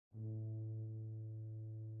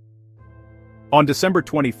On December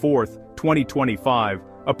 24, 2025,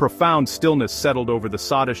 a profound stillness settled over the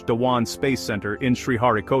Satish Dhawan Space Center in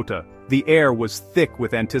Sriharikota. The air was thick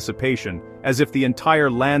with anticipation, as if the entire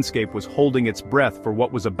landscape was holding its breath for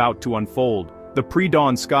what was about to unfold. The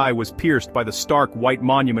pre-dawn sky was pierced by the stark white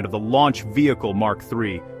monument of the Launch Vehicle Mark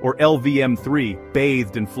III, or LVM-3,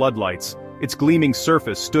 bathed in floodlights. Its gleaming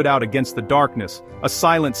surface stood out against the darkness, a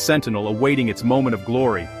silent sentinel awaiting its moment of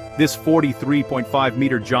glory. This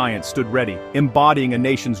 43.5-meter giant stood ready, embodying a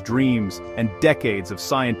nation's dreams and decades of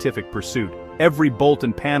scientific pursuit. Every bolt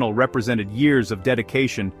and panel represented years of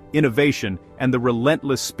dedication, innovation, and the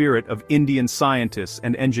relentless spirit of Indian scientists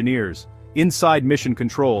and engineers. Inside Mission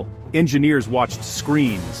Control, engineers watched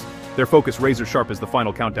screens, their focus razor-sharp as the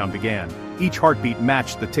final countdown began. Each heartbeat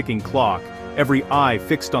matched the ticking clock, every eye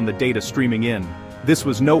fixed on the data streaming in. This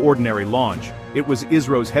was no ordinary launch. It was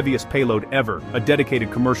ISRO's heaviest payload ever, a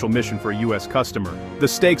dedicated commercial mission for a US customer. The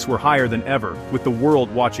stakes were higher than ever, with the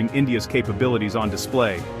world watching India's capabilities on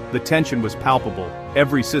display. The tension was palpable,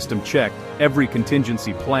 every system checked, every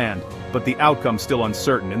contingency planned, but the outcome still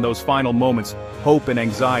uncertain. In those final moments, hope and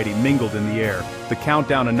anxiety mingled in the air. The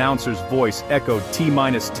countdown announcer's voice echoed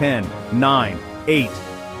T-10, 9, 8.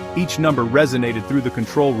 Each number resonated through the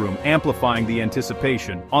control room, amplifying the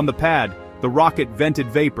anticipation. On the pad, the rocket vented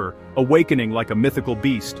vapor, awakening like a mythical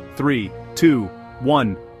beast. 3, 2,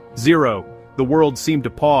 1, 0. The world seemed to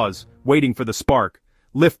pause, waiting for the spark.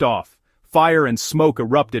 Liftoff. Fire and smoke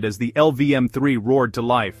erupted as the LVM-3 roared to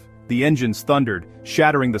life. The engines thundered,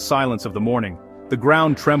 shattering the silence of the morning. The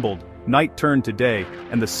ground trembled, night turned to day,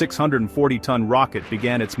 and the 640-ton rocket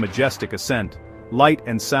began its majestic ascent. Light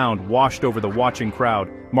and sound washed over the watching crowd,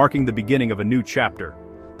 marking the beginning of a new chapter.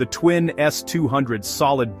 The twin S-200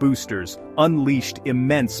 solid boosters unleashed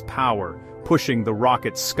immense power, pushing the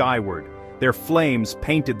rocket skyward. Their flames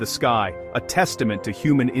painted the sky, a testament to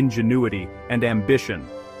human ingenuity and ambition.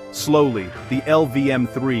 Slowly, the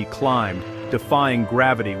LVM-3 climbed, defying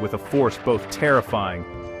gravity with a force both terrifying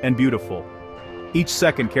and beautiful. Each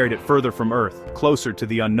second carried it further from Earth, closer to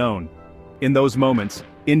the unknown. In those moments,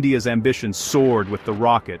 India's ambition soared with the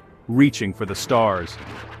rocket, reaching for the stars.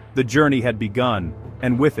 The journey had begun,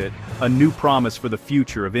 and with it, a new promise for the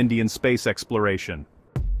future of Indian space exploration.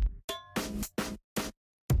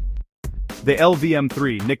 The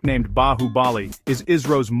LVM-3, nicknamed Bahubali, is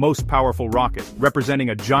ISRO's most powerful rocket, representing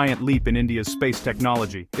a giant leap in India's space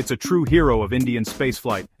technology. It's a true hero of Indian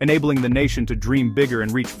spaceflight, enabling the nation to dream bigger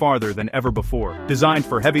and reach farther than ever before. Designed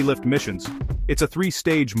for heavy-lift missions, it's a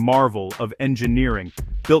three-stage marvel of engineering,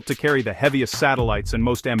 built to carry the heaviest satellites and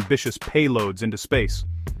most ambitious payloads into space.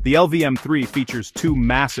 The LVM-3 features two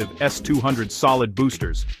massive S-200 solid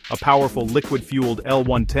boosters, a powerful liquid-fueled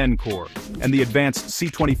L-110 core, and the advanced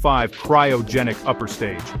C-25 cryogenic upper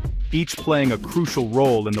stage, each playing a crucial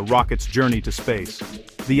role in the rocket's journey to space.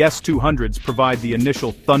 The S-200s provide the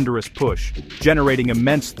initial thunderous push, generating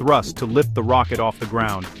immense thrust to lift the rocket off the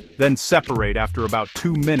ground, then separate after about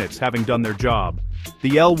 2 minutes having done their job.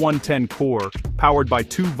 The L-110 core, powered by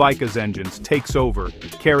two Vikas engines, takes over,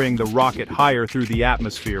 carrying the rocket higher through the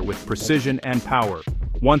atmosphere with precision and power.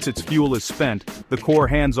 Once its fuel is spent, the core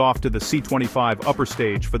hands off to the C-25 upper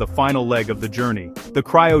stage for the final leg of the journey. The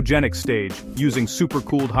cryogenic stage, using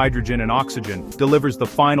supercooled hydrogen and oxygen, delivers the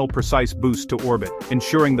final precise boost to orbit,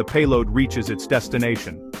 ensuring the payload reaches its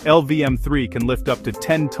destination. LVM-3 can lift up to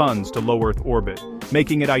 10 tons to low Earth orbit,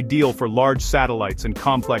 making it ideal for large satellites and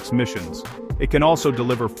complex missions. It can also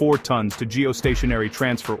deliver 4 tons to geostationary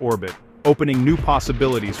transfer orbit, opening new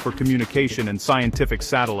possibilities for communication and scientific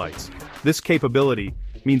satellites. This capability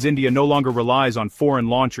means India no longer relies on foreign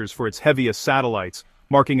launchers for its heaviest satellites,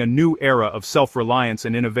 marking a new era of self-reliance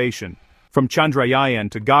and innovation. From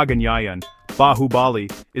Chandrayaan to Gaganyaan,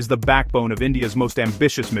 Bahubali is the backbone of India's most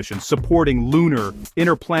ambitious missions, supporting lunar,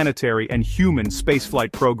 interplanetary, and human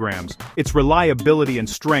spaceflight programs. Its reliability and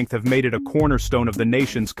strength have made it a cornerstone of the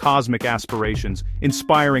nation's cosmic aspirations,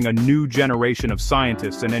 inspiring a new generation of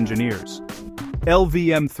scientists and engineers.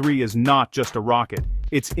 LVM-3 is not just a rocket,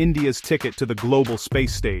 it's India's ticket to the global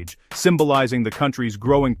space stage, symbolizing the country's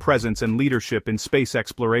growing presence and leadership in space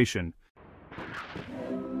exploration.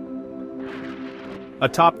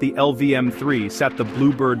 Atop the LVM-3 sat the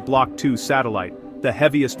BlueBird Block 2 satellite, the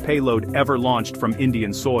heaviest payload ever launched from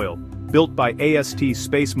Indian soil. Built by AST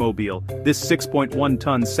SpaceMobile, this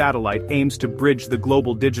 6.1-ton satellite aims to bridge the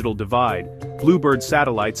global digital divide. BlueBird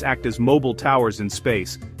satellites act as mobile towers in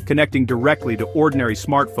space, connecting directly to ordinary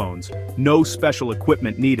smartphones, no special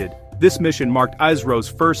equipment needed. This mission marked ISRO's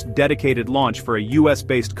first dedicated launch for a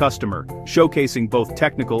US-based customer, showcasing both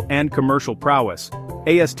technical and commercial prowess.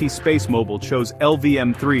 AST SpaceMobile chose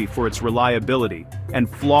LVM-3 for its reliability and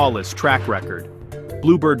flawless track record.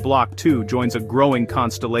 BlueBird Block 2 joins a growing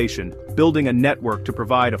constellation, building a network to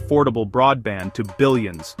provide affordable broadband to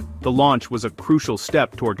billions. The launch was a crucial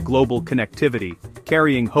step toward global connectivity,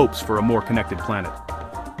 carrying hopes for a more connected planet.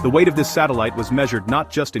 The weight of this satellite was measured not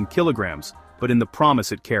just in kilograms, but in the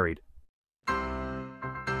promise it carried.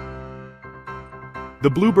 The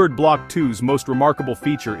BlueBird Block 2's most remarkable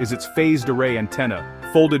feature is its phased array antenna,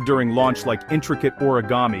 folded during launch like intricate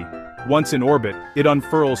origami. Once in orbit, it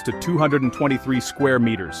unfurls to 223 square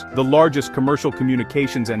meters, the largest commercial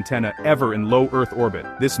communications antenna ever in low Earth orbit.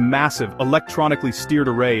 This massive, electronically steered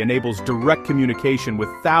array enables direct communication with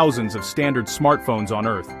thousands of standard smartphones on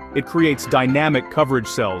Earth. It creates dynamic coverage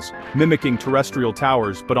cells, mimicking terrestrial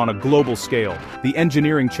towers but on a global scale. The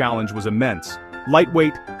engineering challenge was immense.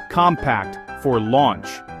 Lightweight, compact for launch,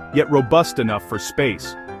 yet robust enough for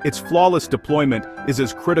space. Its flawless deployment is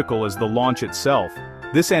as critical as the launch itself.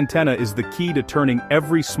 This antenna is the key to turning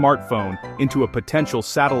every smartphone into a potential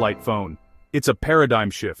satellite phone. It's a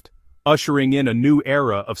paradigm shift, ushering in a new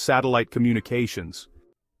era of satellite communications.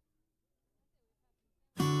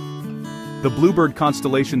 The BlueBird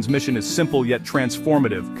constellation's mission is simple yet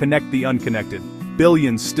transformative: connect the unconnected.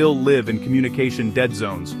 Billions still live in communication dead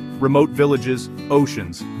zones, remote villages,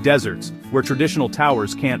 oceans, deserts, where traditional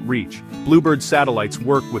towers can't reach. BlueBird satellites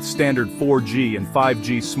work with standard 4G and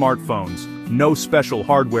 5G smartphones, no special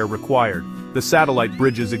hardware required. The satellite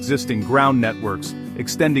bridges existing ground networks,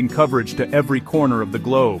 extending coverage to every corner of the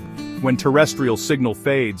globe. When terrestrial signal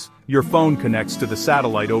fades, your phone connects to the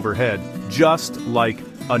satellite overhead, just like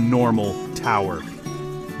a normal tower.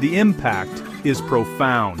 The impact is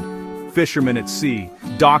profound. Fishermen at sea,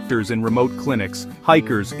 doctors in remote clinics,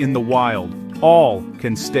 hikers in the wild, all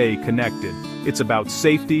can stay connected. It's about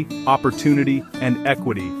safety, opportunity, and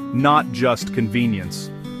equity, not just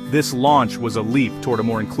convenience. This launch was a leap toward a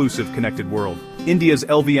more inclusive, connected world. India's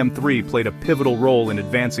LVM-3 played a pivotal role in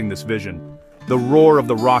advancing this vision. The roar of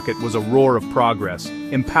the rocket was a roar of progress,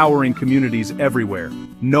 empowering communities everywhere.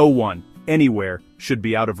 No one, anywhere, should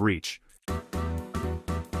be out of reach.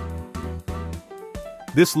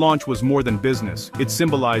 This launch was more than business. It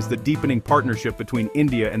symbolized the deepening partnership between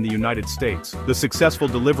India and the United States. The successful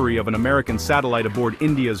delivery of an American satellite aboard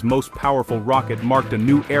India's most powerful rocket marked a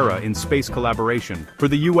new era in space collaboration. For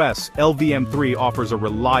the US, LVM-3 offers a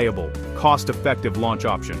reliable, cost-effective launch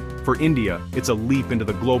option. For India, it's a leap into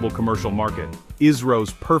the global commercial market.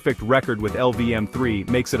 ISRO's perfect record with LVM-3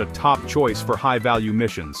 makes it a top choice for high-value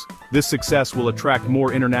missions. This success will attract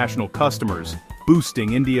more international customers,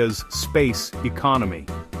 boosting India's space economy.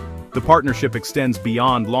 The partnership extends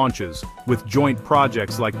beyond launches, with joint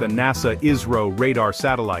projects like the NASA-ISRO radar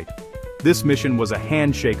satellite. This mission was a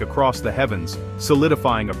handshake across the heavens,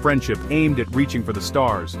 solidifying a friendship aimed at reaching for the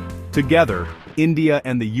stars. Together, India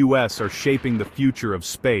and the US are shaping the future of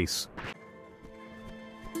space.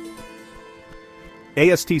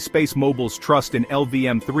 AST SpaceMobile's trust in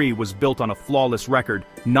LVM-3 was built on a flawless record: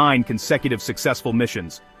 9 consecutive successful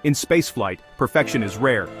missions. In spaceflight, perfection is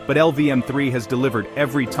rare, but LVM-3 has delivered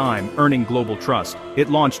every time, earning global trust. It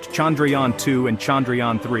launched Chandrayaan-2 and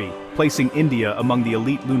Chandrayaan-3, placing India among the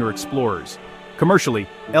elite lunar explorers. Commercially,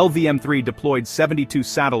 LVM-3 deployed 72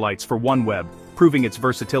 satellites for OneWeb, proving its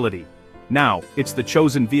versatility. Now, it's the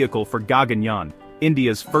chosen vehicle for Gaganyaan,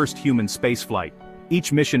 India's first human spaceflight.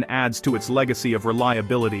 Each mission adds to its legacy of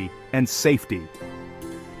reliability and safety.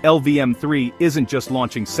 LVM-3 isn't just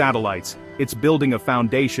launching satellites, it's building a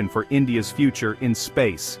foundation for India's future in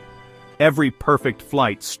space. Every perfect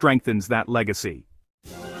flight strengthens that legacy.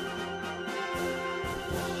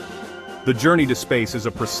 The journey to space is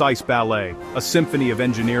a precise ballet, a symphony of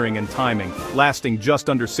engineering and timing, lasting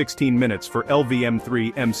just under 16 minutes for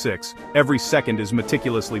LVM-3 M6. Every second is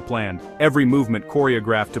meticulously planned, every movement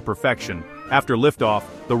choreographed to perfection. After liftoff,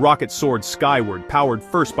 the rocket soared skyward, powered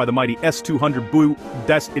first by the mighty S-200 Bu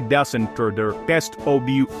des Idesen der Best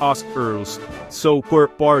Obu Os Earls, so per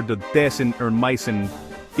bar de Desen Meisen.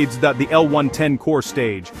 It's the L-110 core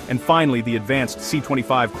stage, and finally the advanced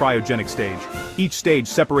C-25 cryogenic stage. Each stage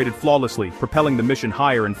separated flawlessly, propelling the mission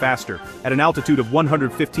higher and faster. At an altitude of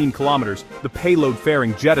 115 kilometers, the payload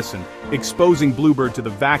fairing jettisoned, exposing BlueBird to the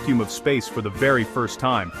vacuum of space for the very first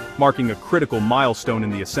time, marking a critical milestone in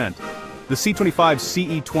the ascent. The C-25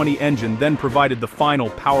 CE-20 engine then provided the final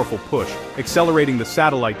powerful push, accelerating the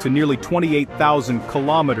satellite to nearly 28,000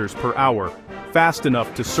 kilometers per hour, fast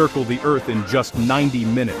enough to circle the Earth in just 90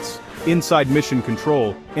 minutes. Inside mission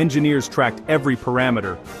control, engineers tracked every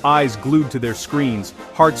parameter, eyes glued to their screens,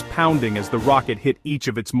 hearts pounding as the rocket hit each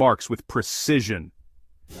of its marks with precision.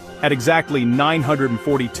 At exactly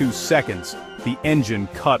 942 seconds, the engine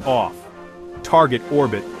cut off. Target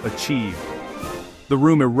orbit achieved. The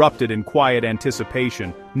room erupted in quiet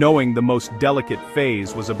anticipation, knowing the most delicate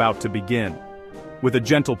phase was about to begin. With a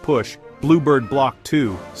gentle push, BlueBird Block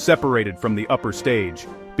 2 separated from the upper stage.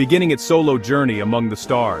 Beginning its solo journey among the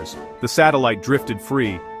stars, the satellite drifted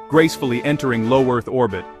free, gracefully entering low Earth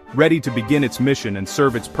orbit, ready to begin its mission and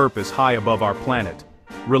serve its purpose high above our planet.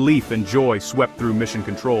 Relief and joy swept through mission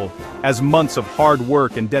control, as months of hard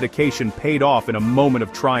work and dedication paid off in a moment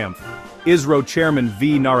of triumph. ISRO Chairman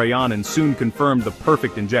V. Narayanan soon confirmed the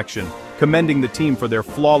perfect injection, commending the team for their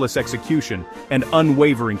flawless execution and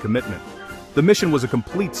unwavering commitment. The mission was a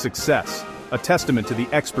complete success, a testament to the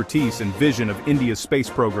expertise and vision of India's space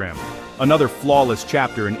program. Another flawless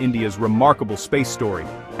chapter in India's remarkable space story,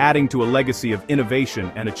 adding to a legacy of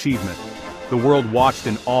innovation and achievement. The world watched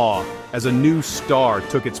in awe as a new star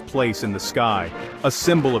took its place in the sky, a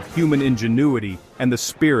symbol of human ingenuity and the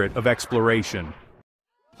spirit of exploration.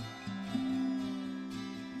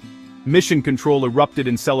 Mission control erupted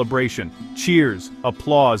in celebration. Cheers,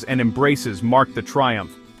 applause, and embraces marked the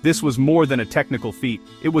triumph. This was more than a technical feat,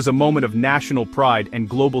 it was a moment of national pride and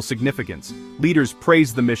global significance. Leaders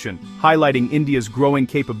praised the mission, highlighting India's growing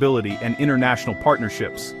capability and international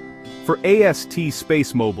partnerships. For AST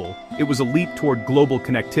Space Mobile, it was a leap toward global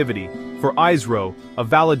connectivity. For ISRO, a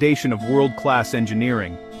validation of world-class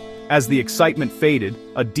engineering. As the excitement faded,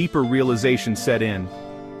 a deeper realization set in.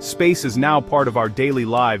 Space is now part of our daily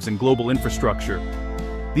lives and global infrastructure.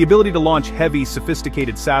 The ability to launch heavy,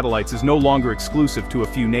 sophisticated satellites is no longer exclusive to a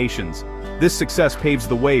few nations. This success paves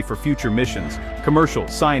the way for future missions, commercial,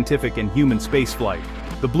 scientific, and human spaceflight.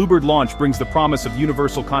 The BlueBird launch brings the promise of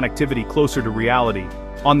universal connectivity closer to reality.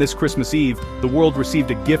 On this Christmas Eve, the world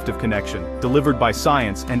received a gift of connection, delivered by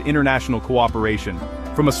science and international cooperation.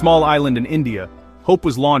 From a small island in India, hope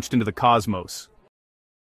was launched into the cosmos.